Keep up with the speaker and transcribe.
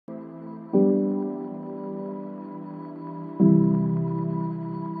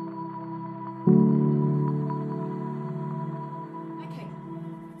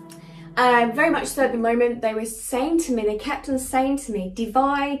Very much so at the moment. They were saying to me, they kept on saying to me,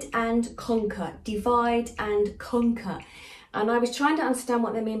 divide and conquer, divide and conquer. And I was trying to understand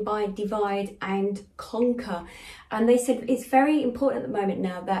what they mean by divide and conquer. And they said it's very important at the moment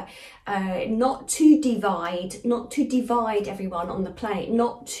now that not to divide everyone on the planet,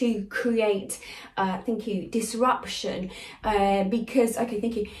 not to create, thank you, disruption, because, okay,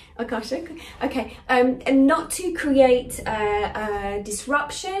 thank you, oh gosh, okay, and not to create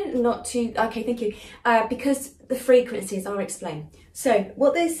disruption, not to, okay, thank you, because the frequencies, I'll explain. So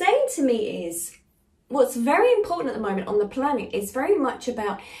what they're saying to me is, what's very important at the moment on the planet is very much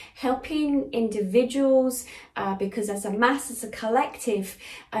about helping individuals, because as a mass, as a collective,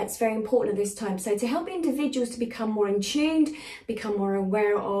 it's very important at this time. So to help individuals to become more in tuned, become more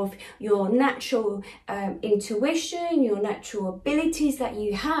aware of your natural intuition, your natural abilities that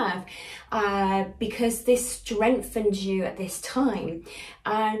you have, because this strengthens you at this time.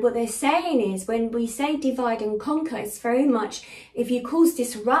 And what they're saying is, when we say divide and conquer, it's very much, if you cause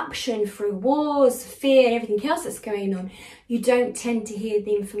disruption through wars, fear and everything else that's going on, you don't tend to hear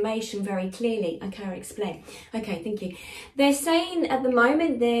the information very clearly. Okay, I'll explain. Okay, thank you. They're saying at the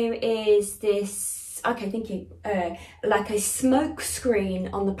moment there is this, okay, thank you, like a smoke screen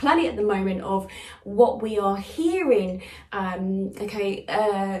on the planet at the moment of what we are hearing, okay,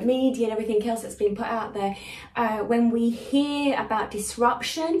 media and everything else that's been put out there. When we hear about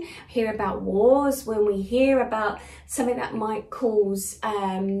disruption, hear about wars, when we hear about something that might cause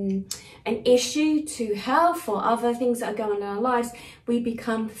an issue to health or other things that are going on in our lives, we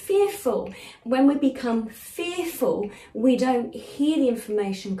become fearful. When we become fearful, we don't hear the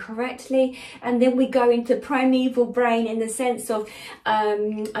information correctly, and then we go into primeval brain in the sense of,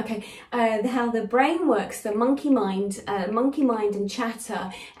 okay, how the brain works, the monkey mind and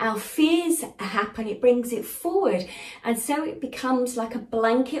chatter. Our fears happen, it brings it forward, and so it becomes like a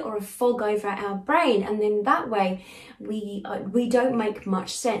blanket or a fog over our brain, and then that way we don't make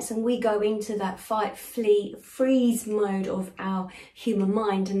much sense, and we go into that fight, flee, freeze mode of our human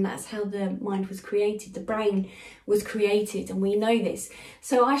mind. And that's how the mind was created, the brain was created, and we know this.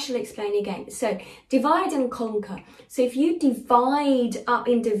 So I shall explain again. So divide and conquer. So if you divide up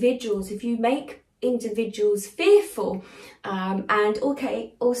individuals, if you make individuals fearful, and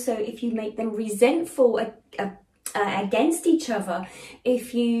okay, also if you make them resentful against each other,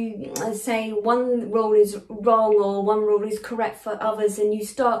 if you say one rule is wrong or one rule is correct for others, and you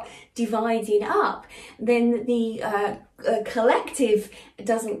start dividing up, then the collective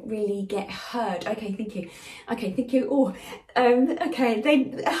doesn't really get heard. Okay, thank you. Okay, thank you. Oh, okay,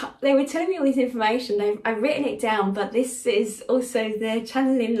 they were telling me all this information. I've written it down, but this is also the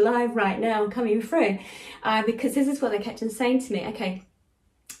channeling live right now coming through, because this is what they kept on saying to me. Okay,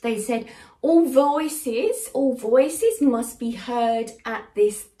 they said, all voices must be heard at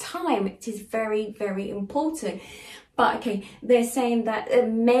this time. It is very, very important. But okay, they're saying that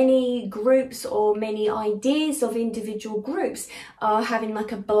many groups or many ideas of individual groups are having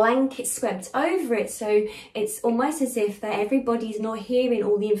like a blanket swept over it. So it's almost as if that everybody's not hearing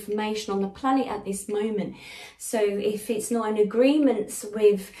all the information on the planet at this moment. So if it's not in agreement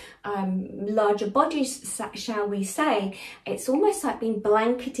with larger bodies, shall we say, it's almost like being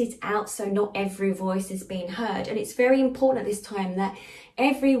blanketed out, so not every voice is being heard. And it's very important at this time that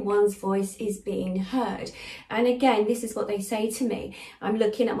everyone's voice is being heard. And again, this is what they say to me. I'm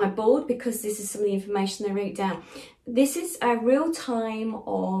looking at my board because this is some of the information they wrote down. This is a real time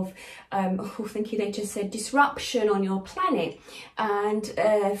of, oh, thank you, they just said disruption on your planet. And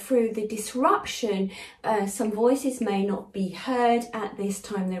through the disruption, some voices may not be heard at this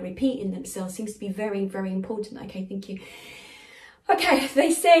time. They're repeating themselves. Seems to be very, very important. Okay, thank you. Okay,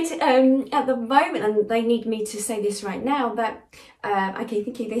 they said at the moment, and they need me to say this right now, that, okay,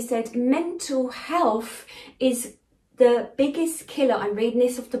 thank you, they said mental health is the biggest killer. I'm reading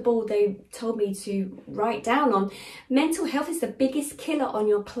this off the board they told me to write down on. Mental health is the biggest killer on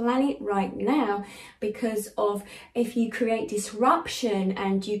your planet right now, because of, if you create disruption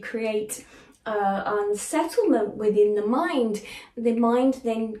and you create unsettlement within the mind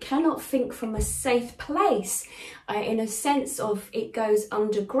then cannot think from a safe place, in a sense of it goes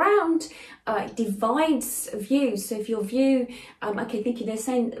underground, it divides views. So if your view, okay, thank you, they're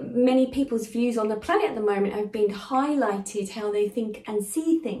saying many people's views on the planet at the moment have been highlighted, how they think and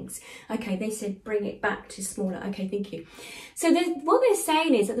see things. Okay, they said bring it back to smaller. Okay, thank you. So what they're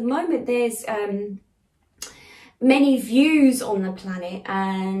saying is at the moment there's many views on the planet,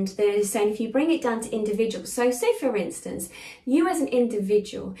 and they're saying if you bring it down to individuals, so say for instance, you as an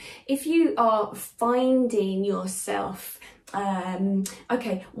individual, if you are finding yourself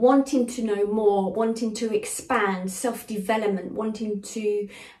okay, wanting to know more, wanting to expand, self-development, wanting to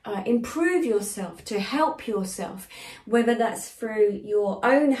improve yourself, to help yourself, whether that's through your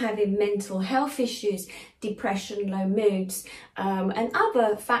own having mental health issues, depression, low moods, and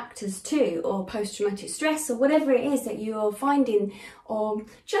other factors too, or post-traumatic stress, or whatever it is that you are finding, or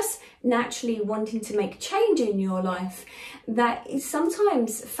just naturally wanting to make change in your life. That is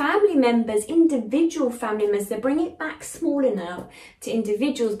sometimes family members, individual family members, they bring it back smaller now to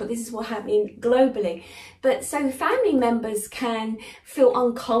individuals, but this is what's happening globally. But so family members can feel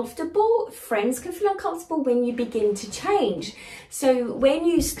uncomfortable, friends can feel uncomfortable when you begin to change. So when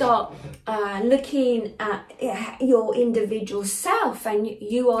you start looking at your individual self and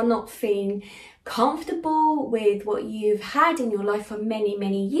you are not feeling comfortable with what you've had in your life for many,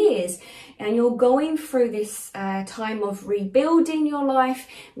 many years, and you're going through this time of rebuilding your life,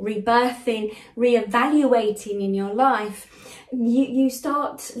 rebirthing, reevaluating in your life, you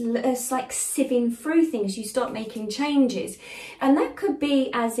start, it's like sieving through things, you start making changes. And that could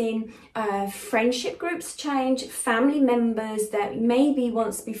be as in friendship groups change, family members that maybe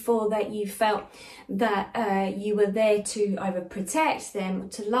once before that you felt that you were there to either protect them,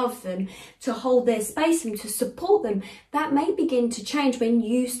 to love them, to hold their space and to support them, that may begin to change when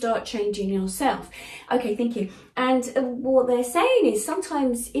you start changing yourself. Okay, thank you. And what they're saying is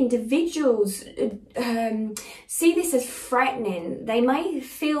sometimes individuals see this as threatening. They may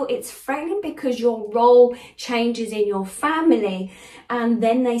feel it's threatening because your role changes in your family, and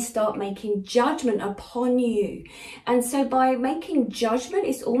then they start making judgment upon you. And so by making judgment,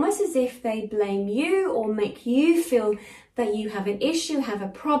 it's almost as if they blame you or make you feel that you have an issue, have a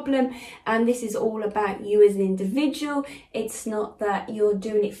problem, and this is all about you as an individual. It's not that you're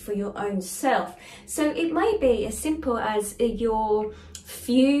doing it for your own self. So it may be as simple as your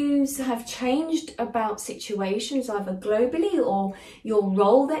views have changed about situations, either globally or your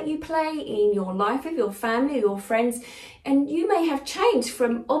role that you play in your life with your family, your friends, and you may have changed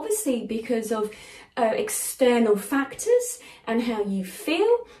from, obviously because of external factors and how you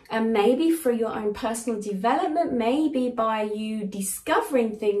feel, and maybe through your own personal development, maybe by you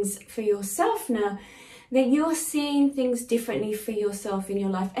discovering things for yourself now, that you're seeing things differently for yourself in your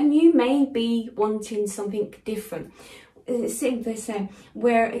life, and you may be wanting something different. They're saying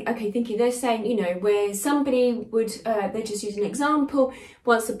where, okay, thank you, they're saying, you know, where somebody would, they just use an example,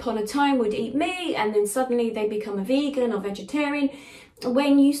 once upon a time would eat meat and then suddenly they become a vegan or vegetarian.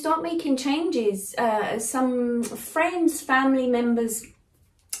 When you start making changes, some friends, family members,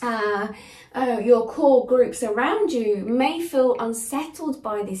 your core groups around you may feel unsettled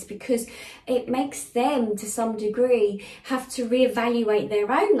by this because it makes them to some degree have to reevaluate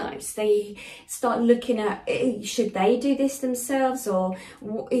their own lives. They start looking at, should they do this themselves, or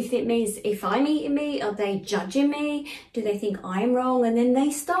if it means if I'm eating meat, are they judging me? Do they think I'm wrong? And then they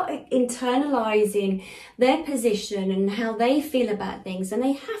start internalizing their position and how they feel about things, and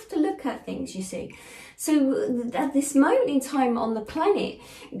they have to look at things, you see. So at this moment in time on the planet,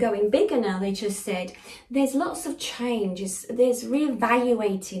 going bigger now, they just said, there's lots of changes, there's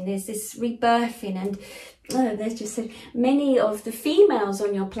reevaluating, there's this rebirthing, and there's just said many of the females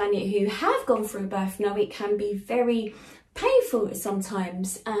on your planet who have gone through birth know it can be very painful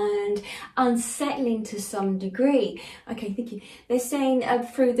sometimes and unsettling to some degree. Okay, thank you. They're saying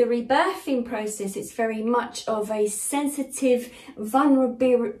through the rebirthing process, it's very much of a sensitive,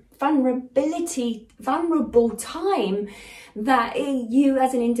 vulnerable time that you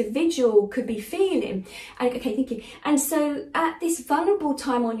as an individual could be feeling. Okay, thank you. And so at this vulnerable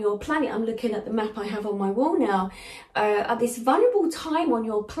time on your planet, I'm looking at the map I have on my wall now, at this vulnerable time on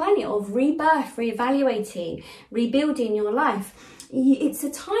your planet of rebirth, reevaluating, rebuilding your life, it's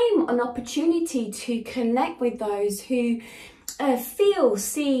a time, an opportunity to connect with those who feel,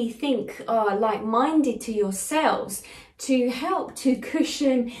 see, think are like-minded to yourselves, to help to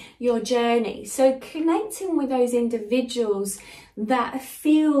cushion your journey. So connecting with those individuals that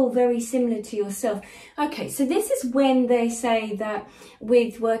feel very similar to yourself. Okay, so this is when they say that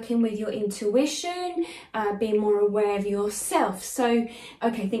with working with your intuition, being more aware of yourself. So,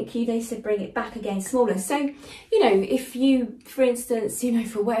 okay, thank you. They said bring it back again smaller. So, you know, if you, for instance, you know,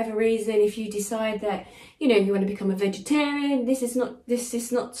 for whatever reason, if you decide that, you know, you want to become a vegetarian, this is not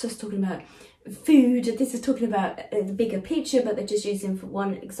just talking about food, this is talking about the bigger picture, but they're just using for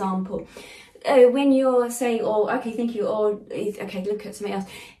one example. when you're saying, or okay, thank you, or okay, look at something else.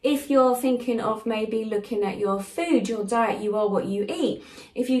 If you're thinking of maybe looking at your food, your diet, you are what you eat.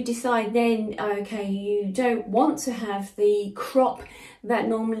 If you decide then, okay, you don't want to have the crop that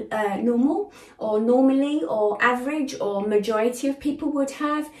normal or normally or average or majority of people would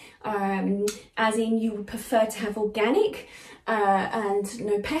have, as in you would prefer to have organic and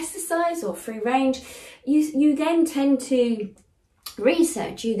no pesticides or free range, you then tend to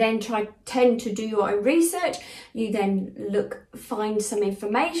research. You then tend to do your own research. You then find some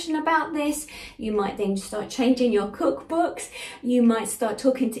information about this. You might then start changing your cookbooks. You might start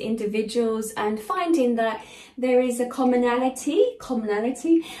talking to individuals and finding that there is a commonality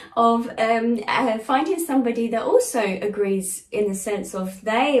of finding somebody that also agrees, in the sense of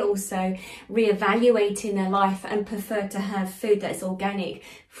they also reevaluating their life and prefer to have food that's organic,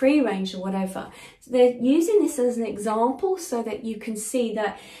 free range or whatever. So they're using this as an example so that you can see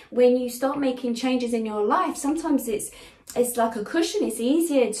that when you start making changes in your life, sometimes it's like a cushion. It's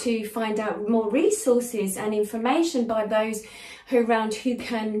easier to find out more resources and information by those around who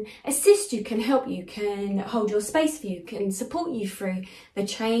can assist you, can help you, can hold your space for you, can support you through the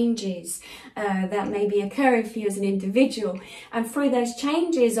changes that may be occurring for you as an individual. And through those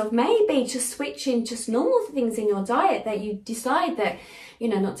changes of maybe just switching just normal things in your diet, that you decide that, you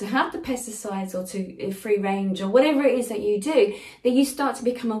know, not to have the pesticides or to free range or whatever it is that you do, that you start to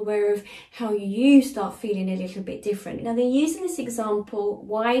become aware of how you start feeling a little bit different. Now, they're using this example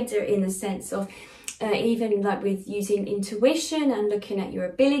wider in the sense of even like with using intuition and looking at your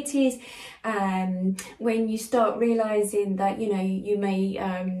abilities, when you start realizing that, you know, you may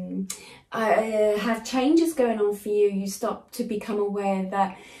have changes going on for you, you start to become aware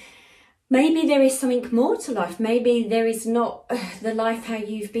that maybe there is something more to life. Maybe there is not the life how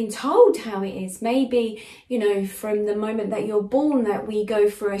you've been told how it is. Maybe, you know, from the moment that you're born, that we go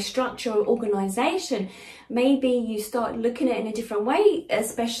through a structure or organization. Maybe you start looking at it in a different way,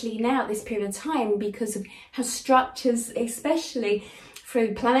 especially now at this period of time, because of how structures, especially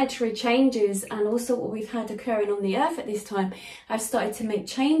through planetary changes and also what we've had occurring on the earth at this time, have started to make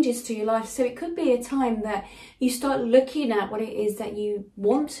changes to your life. So it could be a time that you start looking at what it is that you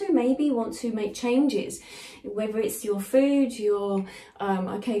want to make changes, whether it's your food, your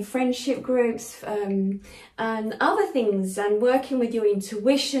friendship groups, and other things, and working with your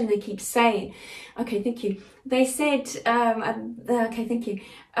intuition. They keep saying, okay, thank you. They said, okay, thank you.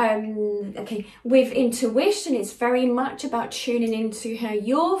 With intuition, it's very much about tuning into how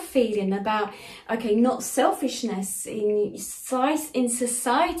you're feeling about, not selfishness in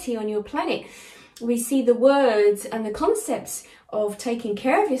society on your planet. We see the words and the concepts of taking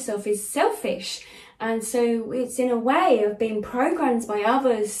care of yourself is selfish. And so it's in a way of being programmed by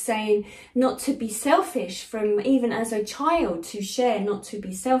others saying not to be selfish, from even as a child to share, not to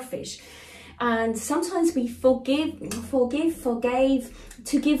be selfish. And sometimes we forgave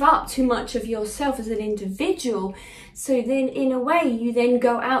to give up too much of yourself as an individual. So then in a way, you then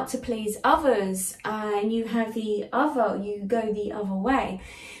go out to please others and you go the other way.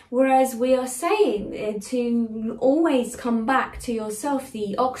 Whereas we are saying to always come back to yourself,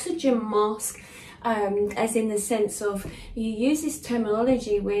 the oxygen mask, as in the sense of you use this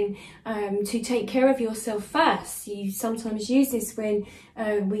terminology when to take care of yourself first. You sometimes use this when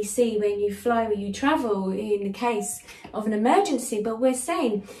we see when you fly, when you travel in the case of an emergency, but we're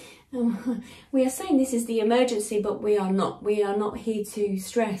saying this is the emergency, but we are not here to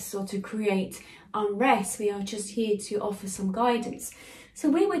stress or to create unrest. We are just here to offer some guidance. So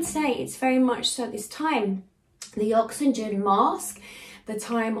we would say it's very much so at this time, the oxygen mask, the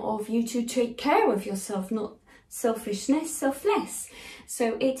time of you to take care of yourself, not selfishness, selfless.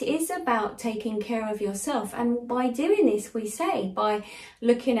 So it is about taking care of yourself. And by doing this, we say, by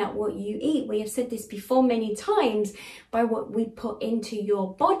looking at what you eat, we have said this before many times, by what we put into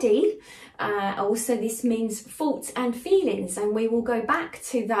your body. Also, this means thoughts and feelings. And we will go back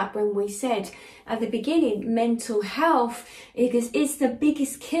to that when we said at the beginning, mental health is the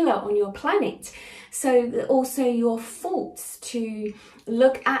biggest killer on your planet. So also your thoughts, to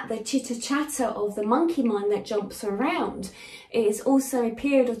look at the chitter chatter of the monkey mind that jumps around. It is also a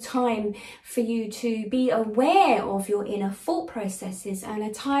period of time for you to be aware of your inner thought processes, and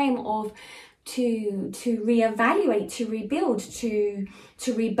a time of to reevaluate, to rebuild, to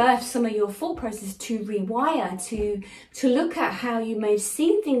rebirth some of your thought process, to rewire, to look at how you may have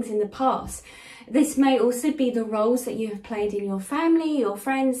seen things in the past. This may also be the roles that you have played in your family, your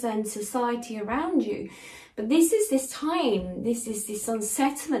friends and society around you. But this is this time, this is this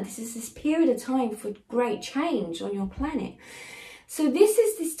unsettlement, this is this period of time for great change on your planet. So this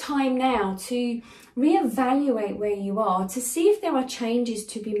is this time now to reevaluate where you are, to see if there are changes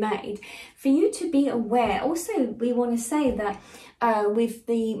to be made, for you to be aware. Also, we want to say that with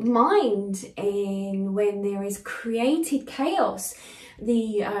the mind, when there is created chaos,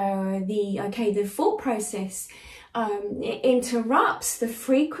 the thought process it interrupts the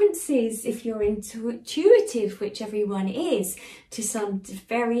frequencies. If you're intuitive, which everyone is to some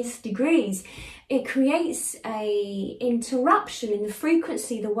various degrees, it creates a interruption in the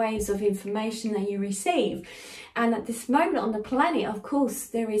frequency, the waves of information that you receive. And at this moment on the planet, of course,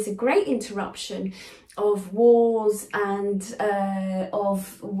 there is a great interruption of wars and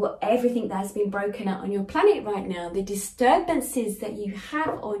of everything that has been broken out on your planet right now, the disturbances that you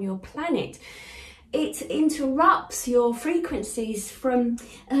have on your planet. It interrupts your frequencies from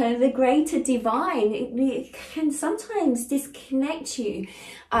the greater divine. It can sometimes disconnect you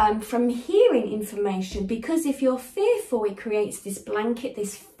from hearing information, because if you're fearful, it creates this blanket,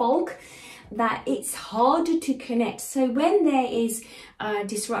 this fog, that it's harder to connect. So when there is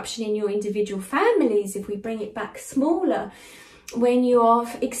disruption in your individual families, if we bring it back smaller, when you're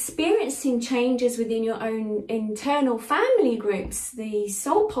experiencing changes within your own internal family groups, the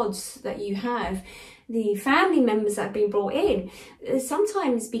soul pods that you have, the family members that have been brought in,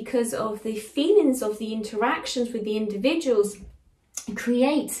 sometimes because of the feelings of the interactions with the individuals, it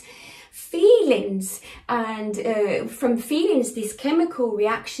creates feelings, and from feelings, this chemical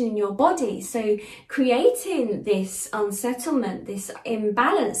reaction in your body. So creating this unsettlement, this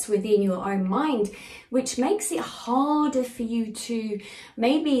imbalance within your own mind, which makes it harder for you to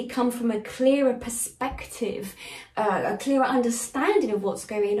maybe come from a clearer perspective, a clearer understanding of what's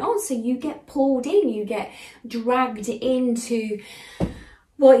going on. So you get pulled in, you get dragged into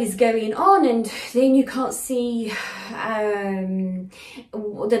what is going on, and then you can't see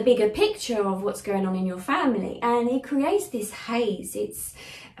the bigger picture of what's going on in your family, and it creates this haze. It's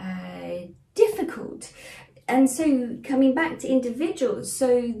difficult. And so coming back to individuals,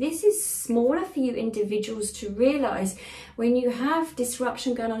 so this is smaller for you individuals to realize when you have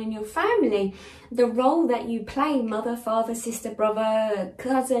disruption going on in your family, the role that you play, mother, father, sister, brother,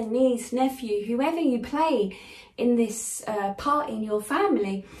 cousin, niece, nephew, whoever you play in this part in your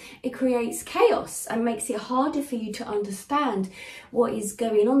family, it creates chaos and makes it harder for you to understand what is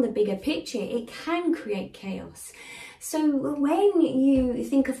going on, the bigger picture. It can create chaos. So when you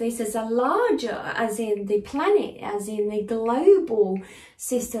think of this as a larger, as in the planet, as in the global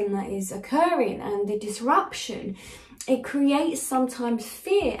system that is occurring and the disruption, it creates sometimes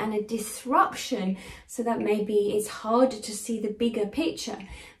fear and a disruption, so that maybe it's harder to see the bigger picture.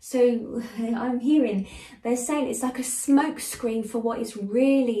 So I'm hearing they're saying it's like a smoke screen for what is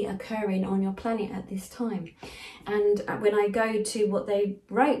really occurring on your planet at this time. And when I go to what they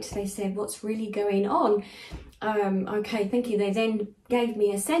wrote, they said, what's really going on? Okay, thank you. They then gave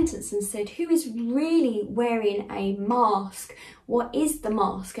me a sentence and said, who is really wearing a mask? What is the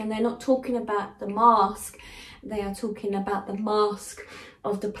mask? And they're not talking about the mask. They are talking about the mask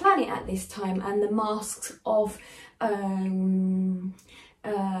of the planet at this time, and the masks of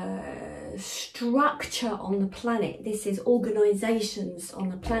structure on the planet. This is organizations on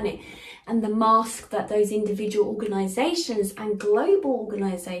the planet, and the mask that those individual organizations and global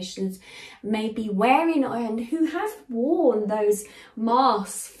organizations may be wearing, and who have worn those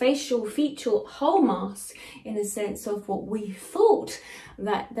masks, facial feature whole masks, in a sense of what we thought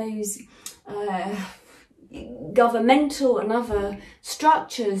that those governmental and other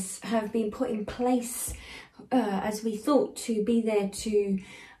structures have been put in place as we thought to be there to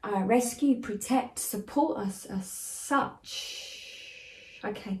rescue, protect, support us as such.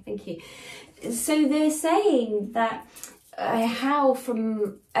 Okay, thank you. So they're saying that how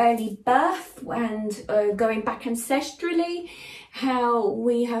from early birth and going back ancestrally, how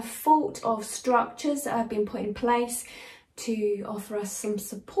we have thought of structures that have been put in place to offer us some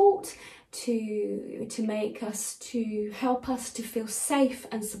support, to make us, to help us to feel safe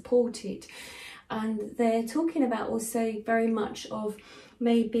and supported. And they're talking about also very much of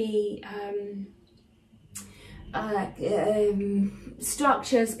maybe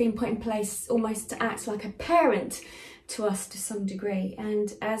structures being put in place almost to act like a parent to us to some degree.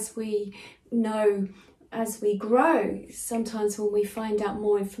 And as we know, as we grow, sometimes when we find out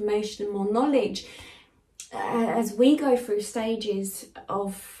more information and more knowledge, as we go through stages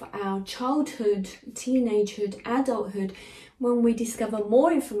of our childhood, teenagehood, adulthood, when we discover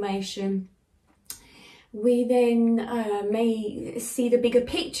more information, we then may see the bigger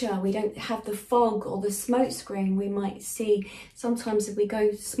picture. We don't have the fog or the smoke screen. We might see, sometimes if we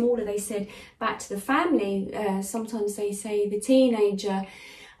go smaller, they said back to the family, sometimes they say the teenager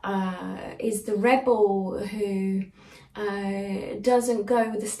is the rebel who doesn't go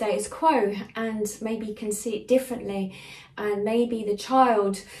with the status quo and maybe can see it differently, and maybe the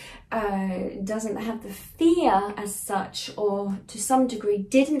child doesn't have the fear as such, or to some degree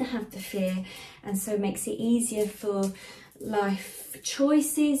didn't have the fear, and so makes it easier for life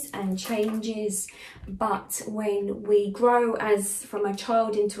choices and changes. But when we grow as from a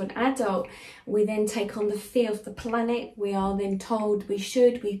child into an adult, we then take on the fear of the planet. We are then told we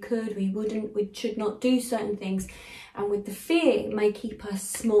should, we could, we wouldn't, we should not do certain things, and with the fear it may keep us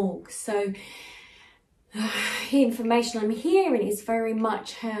small. So the information I'm hearing is very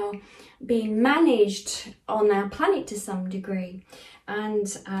much how being managed on our planet to some degree.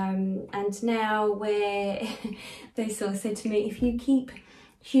 And now where they sort of said to me, if you keep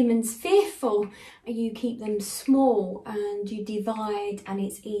humans fearful, you keep them small and you divide, and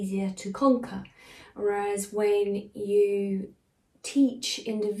it's easier to conquer. Whereas when you teach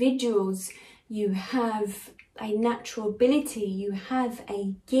individuals, you have a natural ability, you have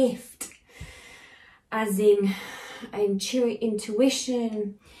a gift, as in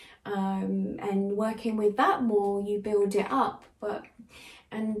intuition, and working with that more, you build it up.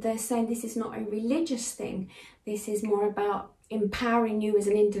 And they're saying this is not a religious thing. This is more about empowering you as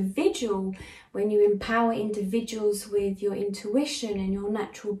an individual. When you empower individuals with your intuition and your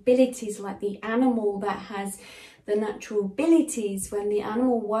natural abilities, like the animal that has the natural abilities, when the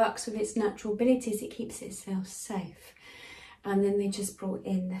animal works with its natural abilities, it keeps itself safe. And then they just brought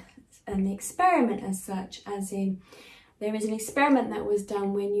in an experiment as such, as in there is an experiment that was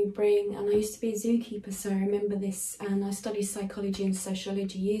done when you bring, and I used to be a zookeeper, so I remember this, and I studied psychology and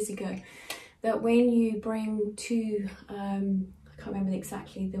sociology years ago, that when you bring two, I can't remember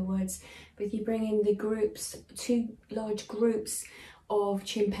exactly the words, but you bring in the groups, two large groups of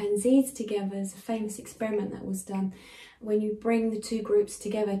chimpanzees together. There's a famous experiment that was done. When you bring the two groups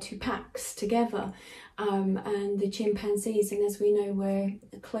together, two packs together, and the chimpanzees, and as we know we're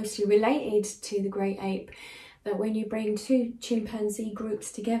closely related to the great ape, that when you bring two chimpanzee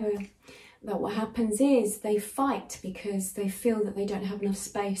groups together, that what happens is they fight because they feel that they don't have enough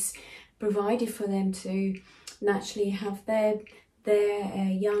space provided for them to naturally have their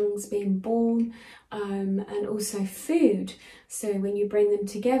youngs being born, and also food. So when you bring them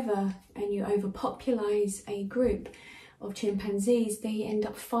together and you overpopulate a group of chimpanzees, they end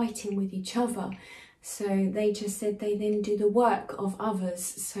up fighting with each other. So they just said they then do the work of others.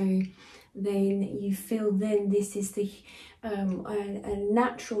 So then you feel then this is the a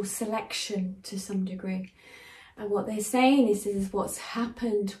natural selection to some degree. And what they're saying is what's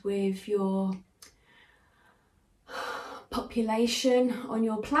happened with your population on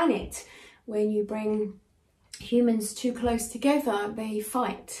your planet. When you bring humans too close together, they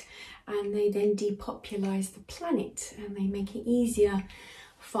fight, and they then depopulise the planet, and they make it easier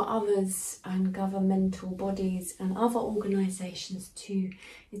for others and governmental bodies and other organisations to,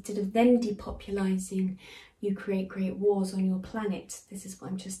 instead of them depopulating, you create great wars on your planet. This is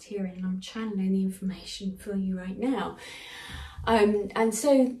what I'm just hearing, and I'm channeling the information for you right now. And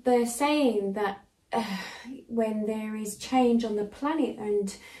so they're saying that when there is change on the planet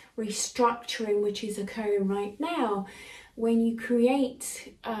and restructuring which is occurring right now, when you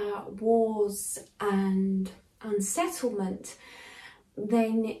create wars and unsettlement,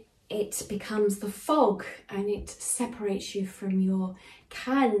 then it becomes the fog, and it separates you from your,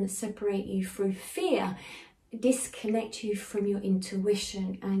 can separate you through fear, disconnect you from your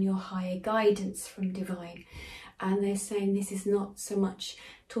intuition and your higher guidance from divine. And they're saying this is not so much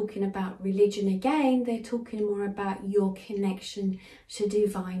talking about religion again, they're talking more about your connection to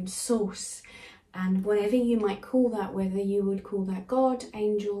divine source. And whatever you might call that, whether you would call that God,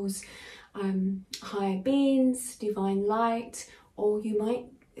 angels, higher beings, divine light, or you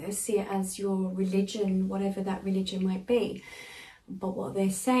might see it as your religion, whatever that religion might be. But what they're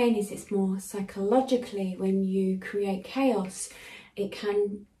saying is it's more psychologically, when you create chaos, it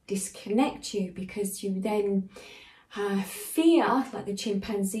can disconnect you, because you then fear, like the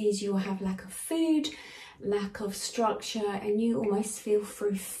chimpanzees, you will have lack of food, lack of structure, and you almost feel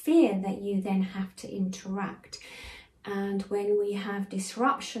through fear that you then have to interact. And when we have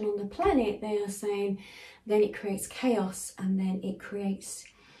disruption on the planet, they are saying then it creates chaos, and then it creates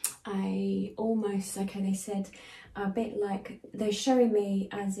a almost, okay, they said a bit like, they're showing me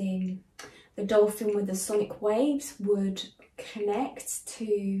as in the dolphin with the sonic waves would connect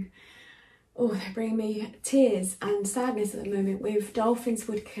to, oh, they're bringing me tears and sadness at the moment, with dolphins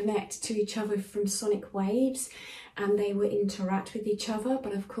would connect to each other from sonic waves, and they would interact with each other.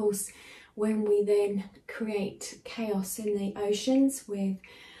 But of course, when we then create chaos in the oceans with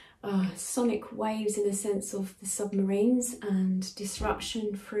sonic waves in the sense of the submarines and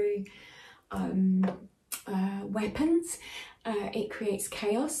disruption through weapons. It creates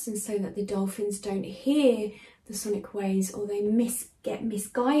chaos, and so that the dolphins don't hear the sonic waves, or they get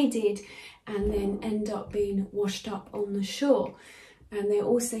misguided and then end up being washed up on the shore. And they're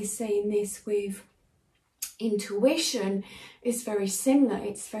also saying this with intuition is very similar.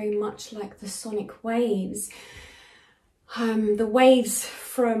 It's very much like the sonic waves, the waves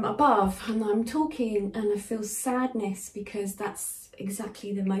from above. And I'm talking and I feel sadness, because that's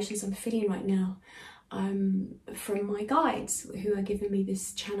exactly the emotions I'm feeling right now, from my guides who are giving me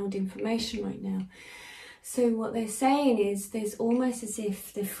this channeled information right now. So what they're saying is there's almost as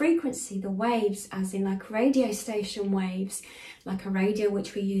if the frequency, the waves, as in like radio station waves, like a radio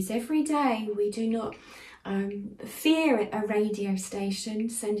which we use every day. We do not fear a radio station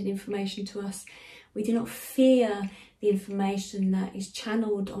sending information to us. We do not fear the information that is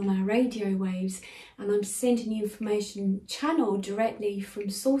channeled on our radio waves. And I'm sending you information channeled directly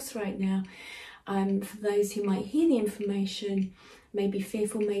from source right now. For those who might hear the information, maybe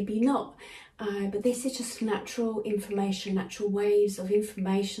fearful, maybe not. But this is just natural information, natural waves of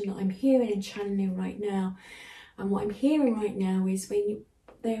information that I'm hearing and channeling right now. And what I'm hearing right now is when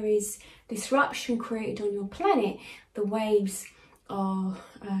there is disruption created on your planet, the waves are,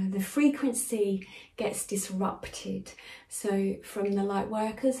 the frequency gets disrupted. So from the light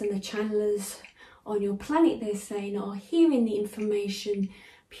workers and the channelers on your planet, they're saying, are hearing the information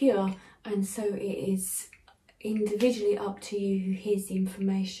pure. And so it is individually up to you who hears the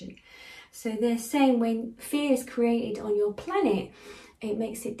information. So they're saying when fear is created on your planet, it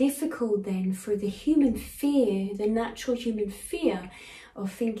makes it difficult then for the human fear, the natural human fear of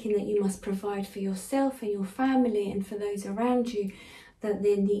thinking that you must provide for yourself and your family and for those around you, that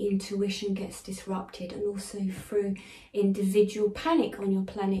then the intuition gets disrupted. And also through individual panic on your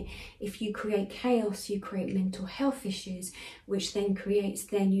planet, if you create chaos, you create mental health issues, which then creates,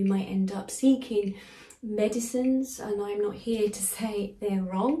 then you might end up seeking medicines. And I'm not here to say they're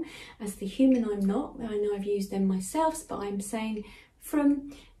wrong. As the human, I'm not. I know I've used them myself, but I'm saying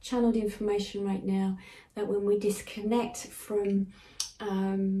from channeled information right now that when we disconnect from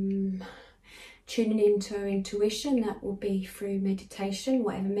tuning into our intuition, that will be through meditation,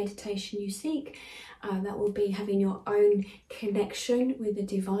 whatever meditation you seek. That will be having your own connection with the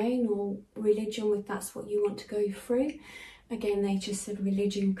divine or religion, if that's what you want to go through. Again, they just said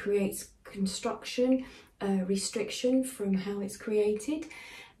religion creates construction, restriction from how it's created.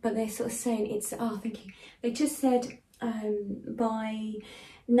 But they're sort of saying it's, they just said by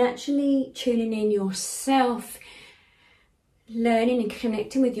naturally tuning in yourself, learning and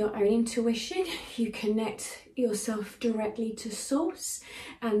connecting with your own intuition, you connect yourself directly to source,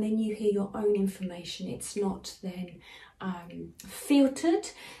 and then you hear your own information. It's not then filtered.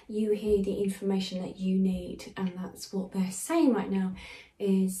 You hear the information that you need, and that's what they're saying right now,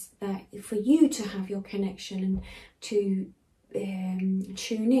 is that for you to have your connection and to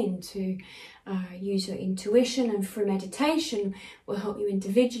tune in, to use your intuition, and through meditation will help you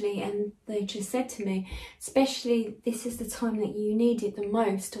individually. And they just said to me, especially this is the time that you need it the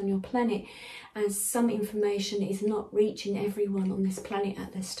most on your planet, as some information is not reaching everyone on this planet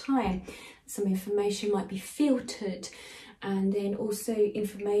at this time. Some information might be filtered, and then also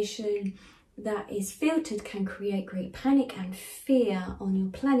information that is filtered can create great panic and fear on your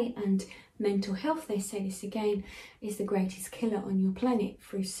planet. And mental health, they say this again, is the greatest killer on your planet,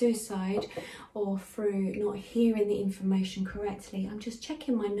 through suicide or through not hearing the information correctly. I'm just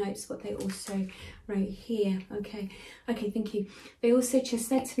checking my notes, what they also wrote here. Okay, thank you. They also just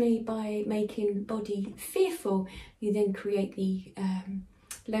said to me, by making body fearful, you then create the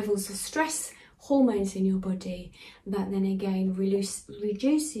levels of stress hormones in your body, that then again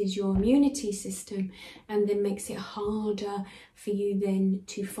reduces your immunity system, and then makes it harder for you then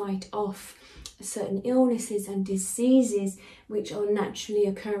to fight off certain illnesses and diseases which are naturally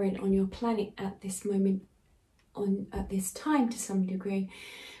occurring on your planet at this moment, at this time to some degree.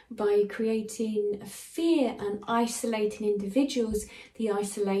 By creating fear and isolating individuals, the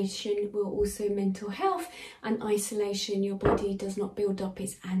isolation will also mental health, and isolation, your body does not build up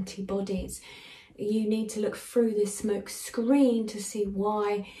its antibodies. You need to look through the smoke screen to see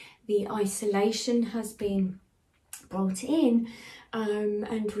why the isolation has been brought in,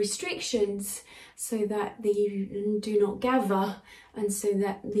 and restrictions, so that you do not gather, and so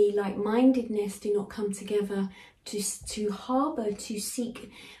that the like-mindedness do not come together to harbour, to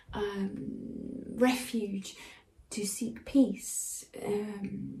seek refuge, to seek peace,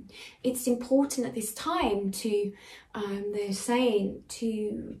 it's important at this time to, they're saying,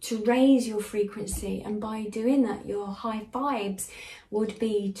 to raise your frequency, and by doing that, your high vibes would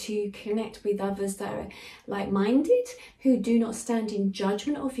be to connect with others that are like-minded, who do not stand in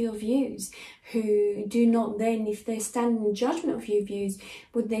judgment of your views, who do not then, if they're standing in judgment of your views,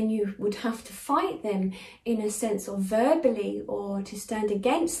 you would have to fight them in a sense of verbally, or to stand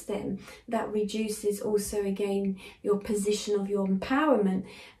against them. That reduces also again your position of your empowerment,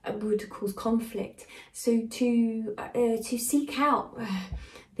 would cause conflict. So to seek out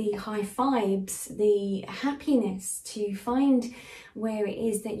the high vibes, the happiness, to find where it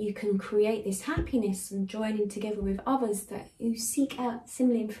is that you can create this happiness and joining together with others that who seek out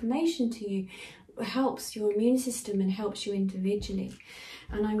similar information to you, helps your immune system and helps you individually.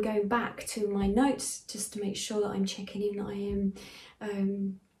 And I'm going back to my notes just to make sure that I'm checking in, that I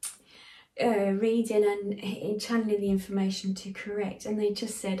am reading and channeling the information to correct. And they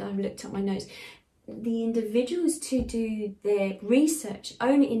just said, I've looked at my notes, the individuals to do their research,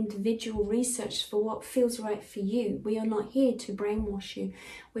 own individual research for what feels right for you. We are not here to brainwash you,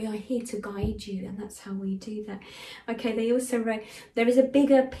 we are here to guide you, and that's how we do that. Okay, they also wrote, there is a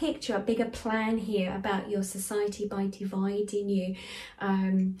bigger picture, a bigger plan here about your society by dividing you.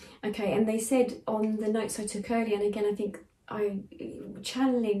 Okay, and they said on the notes I took earlier, and again I think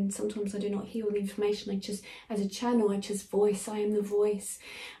channeling, sometimes I do not hear all the information, I just, as a channel, I just voice, I am the voice.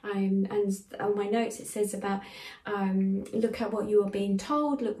 And on my notes it says about look at what you are being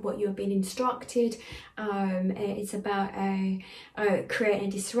told, look what you are being instructed. It's about creating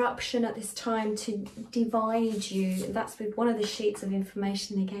a disruption at this time to divide you. That's with one of the sheets of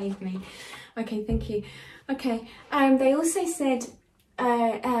information they gave me. Okay, thank you. Okay, they also said,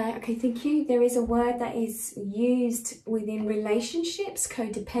 okay, thank you. There is a word that is used within relationships,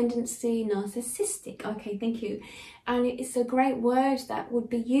 codependency, narcissistic. Okay, thank you. And it's a great word that would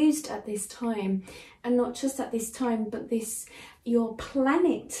be used at this time, and not just at this time, but this, your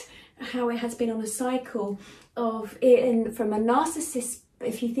planet, how it has been on a cycle of it, from a narcissist.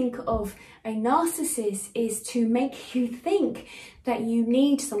 If you think of a narcissist, is to make you think that you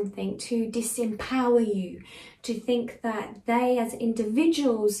need something, to disempower you, to think that they as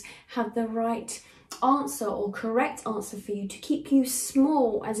individuals have the right answer or correct answer for you, to keep you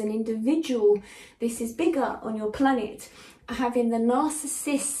small as an individual. This is bigger on your planet. Having the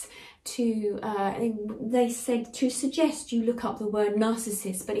narcissist to, they said to suggest you look up the word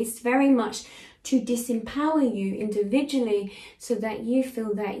narcissist, but it's very much to disempower you individually, so that you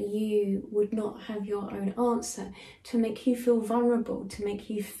feel that you would not have your own answer, to make you feel vulnerable, to make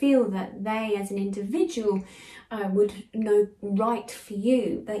you feel that they as an individual would know right for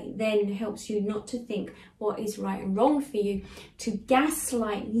you. That then helps you not to think what is right and wrong for you, to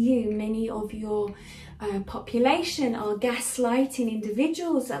gaslight you. Many of your population are gaslighting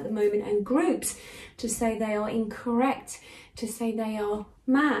individuals at the moment, and groups, to say they are incorrect, to say they are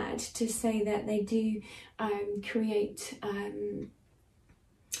mad, to say that they do create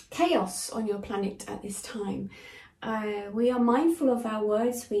chaos on your planet at this time. We are mindful of our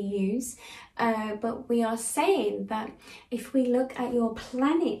words we use, but we are saying that if we look at your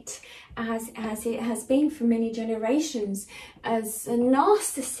planet as it has been for many generations, as a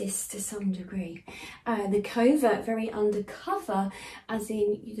narcissist to some degree, the covert, very undercover, as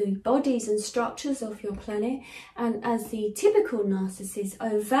in the bodies and structures of your planet, and as the typical narcissist,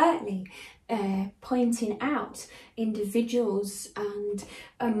 overtly pointing out individuals and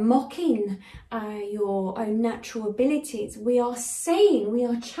mocking your own natural abilities. We are saying, we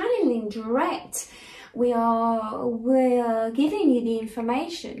are channeling direct, we are giving you the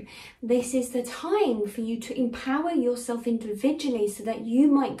information. This is the time for you to empower yourself individually, so that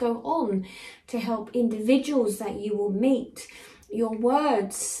you might go on to help individuals that you will meet. Your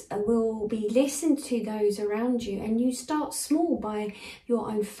words will be listened to those around you, and you start small by your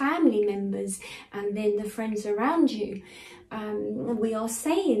own family members and then the friends around you. We are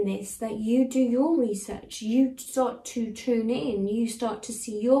saying this, that you do your research, you start to tune in, you start to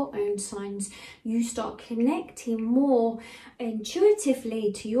see your own signs, you start connecting more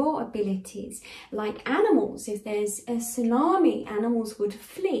intuitively to your abilities. Like animals, if there's a tsunami, animals would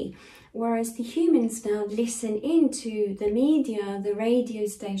flee. Whereas the humans now listen into the media, the radio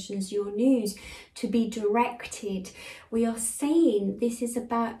stations, your news, to be directed. We are saying this is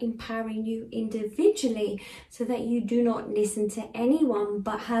about empowering you individually, so that you do not listen to anyone,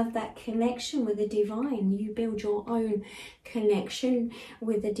 but have that connection with the divine. You build your own connection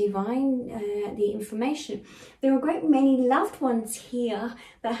with the divine, the information. There are a great many loved ones here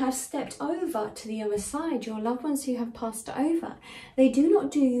that have stepped over to the other side, your loved ones who have passed over. They do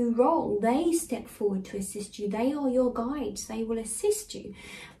not do you wrong. wrong, they step forward to assist you. They are your guides. They will assist you.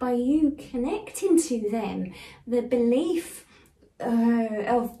 By you connecting to them, the belief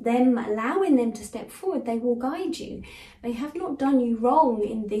of them, allowing them to step forward, they will guide you. They have not done you wrong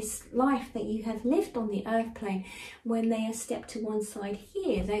in this life that you have lived on the earth plane. When they are stepped to one side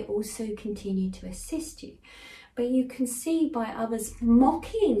here, they also continue to assist you. But you can see by others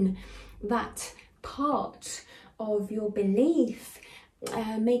mocking that part of your belief,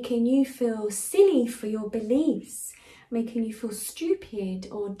 making you feel silly for your beliefs, making you feel stupid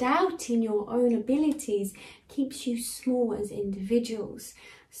or doubting your own abilities, keeps you small as individuals.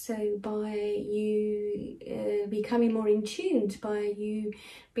 So by you becoming more in tune, by you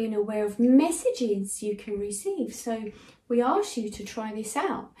being aware of messages you can receive. So we ask you to try this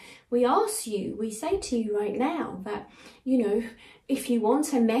out. We say to you right now that, you know, if you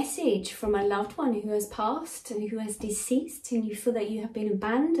want a message from a loved one who has passed and who has deceased, and you feel that you have been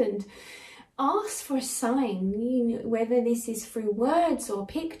abandoned, ask for a sign, whether this is through words or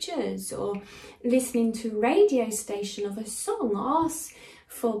pictures or listening to a radio station of a song. Ask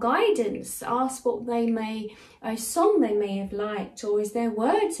for guidance, ask what a song they may have liked, or is there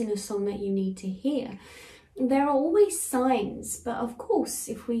words in a song that you need to hear. There are always signs, but of course,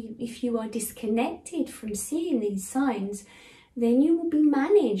 if you are disconnected from seeing these signs, then you will be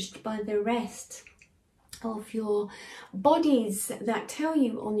managed by the rest of your bodies that tell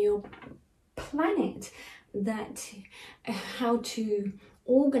you on your planet that how to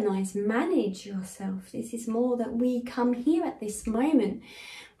organize, manage yourself. This is more that we come here at this moment.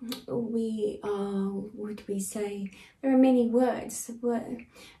 We are, would we say, there are many words, but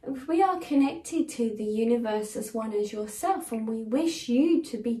we are connected to the universe as one as yourself, and we wish you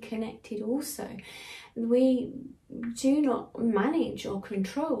to be connected also. We do not manage or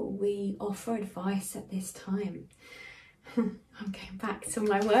control, we offer advice at this time. I'm going back to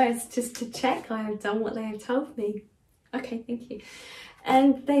my words just to check I have done what they have told me. Okay, thank you.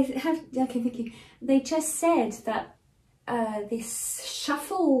 And they have, okay, thank you. They just said that this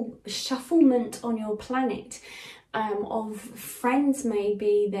shufflement on your planet of friends,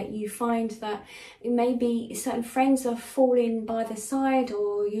 maybe that you find that maybe certain friends are falling by the side,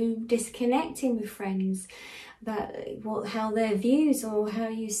 or you disconnecting with friends, that how their views or how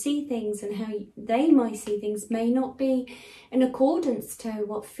you see things and how they might see things may not be in accordance to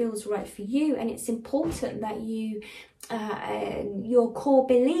what feels right for you. And it's important that you your core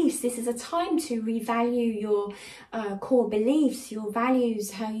beliefs, this is a time to revalue your core beliefs, your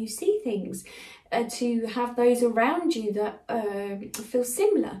values, how you see things, to have those around you that feel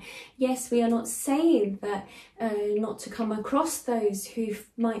similar. Yes, we are not saying that not to come across those who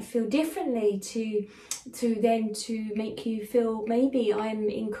might feel differently, to make you feel maybe I'm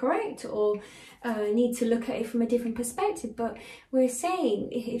incorrect or need to look at it from a different perspective. But we're saying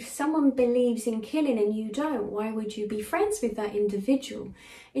if someone believes in killing and you don't, why would you be friends with that individual?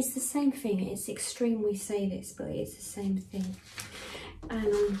 It's the same thing. It's extreme we say this, but it's the same thing.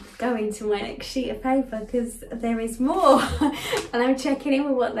 And I'm going to my next sheet of paper because there is more. And I'm checking in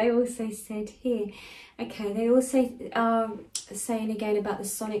with what they also said here. Okay, they also are saying again about the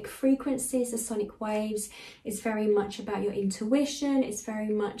sonic frequencies, the sonic waves. It's very much about your intuition. It's very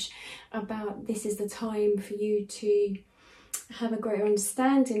much about, this is the time for you to have a greater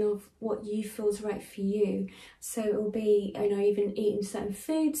understanding of what you feel is right for you. So it will be, you know, even eating certain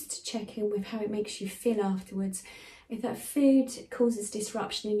foods to check in with how it makes you feel afterwards. If that food causes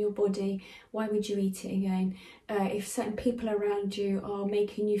disruption in your body, why would you eat it again? If certain people around you are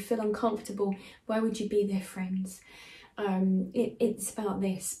making you feel uncomfortable, why would you be their friends? It's about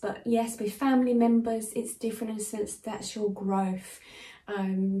this. But yes, with family members, it's different in a sense. That's your growth.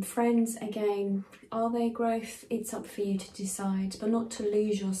 Friends, again, are they growth? It's up for you to decide, but not to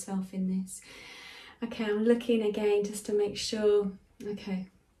lose yourself in this. Okay, I'm looking again just to make sure. Okay.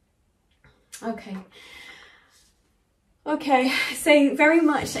 Okay, so very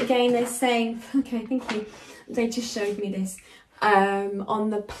much again they're saying, okay, thank you, they just showed me this, on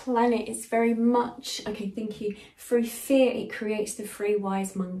the planet it's very much, okay, thank you, through fear it creates the three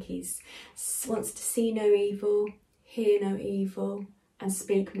wise monkeys. Wants to see no evil, hear no evil, and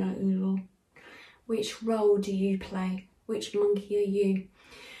speak no evil. Which role do you play? Which monkey are you?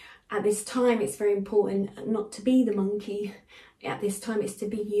 At this time it's very important not to be the monkey. At this time it's to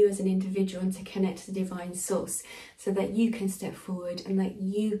be you as an individual and to connect to the divine source, so that you can step forward and that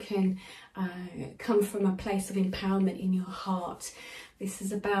you can come from a place of empowerment in your heart. This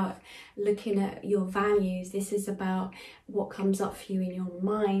is about looking at your values. This is about what comes up for you in your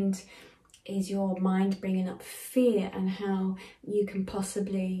mind. Is your mind bringing up fear, and how you can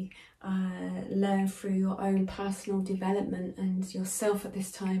possibly learn through your own personal development and yourself at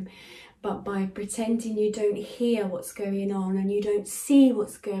this time. But by pretending you don't hear what's going on and you don't see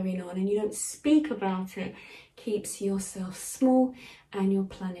what's going on and you don't speak about it, keeps yourself small and your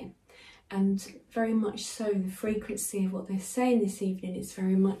planet. And very much so, the frequency of what they're saying this evening is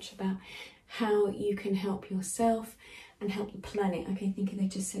very much about how you can help yourself and help the planet. Okay, thinking they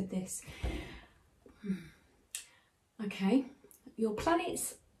just said this. Okay, your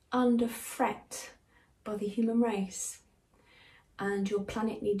planet's under threat by the human race and your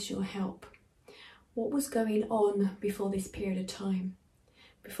planet needs your help. What was going on before this period of time?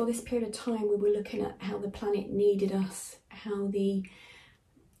 Before this period of time, we were looking at how the planet needed us, how the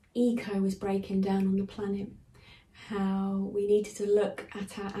eco was breaking down on the planet, how we needed to look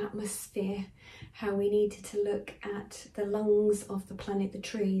at our atmosphere, how we needed to look at the lungs of the planet, the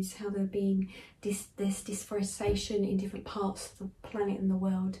trees, how there being this deforestation in different parts of the planet and the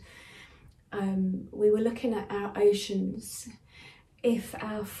world. We were looking at our oceans. If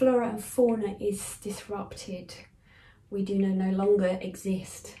our flora and fauna is disrupted, we do no longer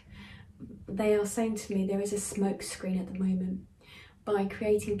exist. They are saying to me there is a smoke screen at the moment. By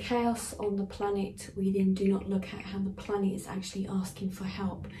creating chaos on the planet, we then do not look at how the planet is actually asking for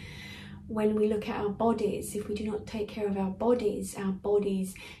help. When we look at our bodies, if we do not take care of our bodies,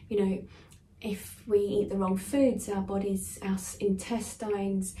 you know, if we eat the wrong foods, our bodies, our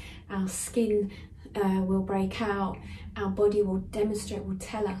intestines, our skin will break out, our body will demonstrate, will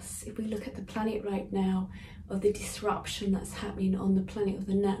tell us. If we look at the planet right now, of the disruption that's happening on the planet, of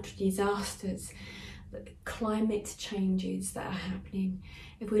the natural disasters, the climate changes that are happening.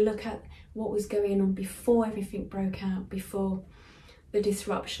 If we look at what was going on before everything broke out, before the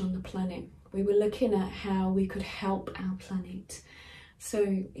disruption on the planet, we were looking at how we could help our planet.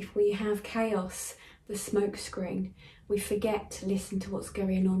 So if we have chaos, the smoke screen, we forget to listen to what's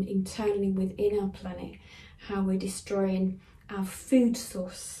going on internally within our planet, how we're destroying our food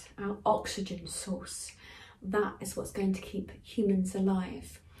source, our oxygen source. That is what's going to keep humans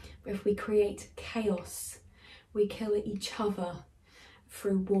alive. But if we create chaos, we kill each other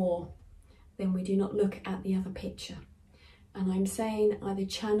through war, then we do not look at the other picture. And I'm saying either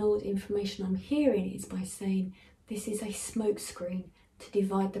channeled information I'm hearing is by saying this is a smoke screen to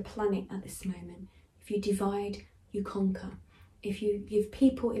divide the planet at this moment. If you divide, you conquer. If you give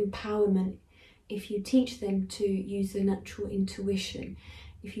people empowerment, if you teach them to use their natural intuition,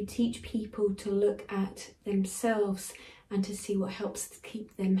 if you teach people to look at themselves and to see what helps to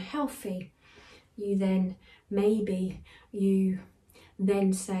keep them healthy, you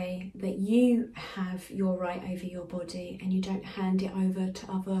then say that you have your right over your body and you don't hand it over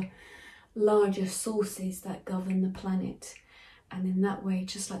to other larger sources that govern the planet. And in that way,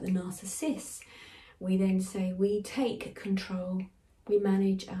 just like the narcissists, we then say we take control, we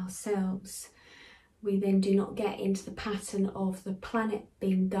manage ourselves. We then do not get into the pattern of the planet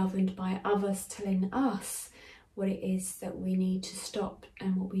being governed by others telling us what it is that we need to stop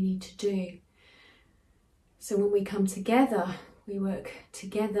and what we need to do. So when we come together, we work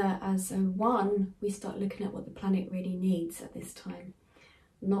together as a one, we start looking at what the planet really needs at this time.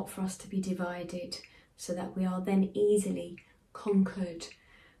 Not for us to be divided, so that we are then easily conquered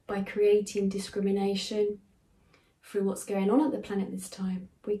by creating discrimination through what's going on at the planet this time.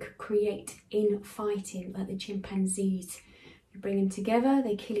 We could create infighting like the chimpanzees. You bring them together,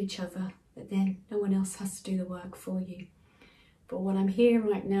 they kill each other, but then no one else has to do the work for you. But what I'm hearing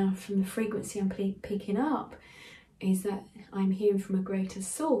right now from the frequency I'm picking up is that I'm hearing from a greater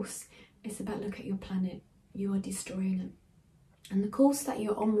source. It's about look at your planet. You are destroying it. And the course that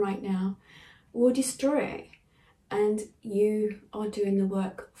you're on right now will destroy it. And you are doing the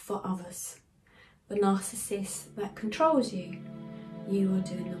work for others. The narcissist that controls you, you are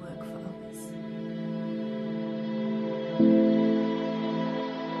doing the work for others.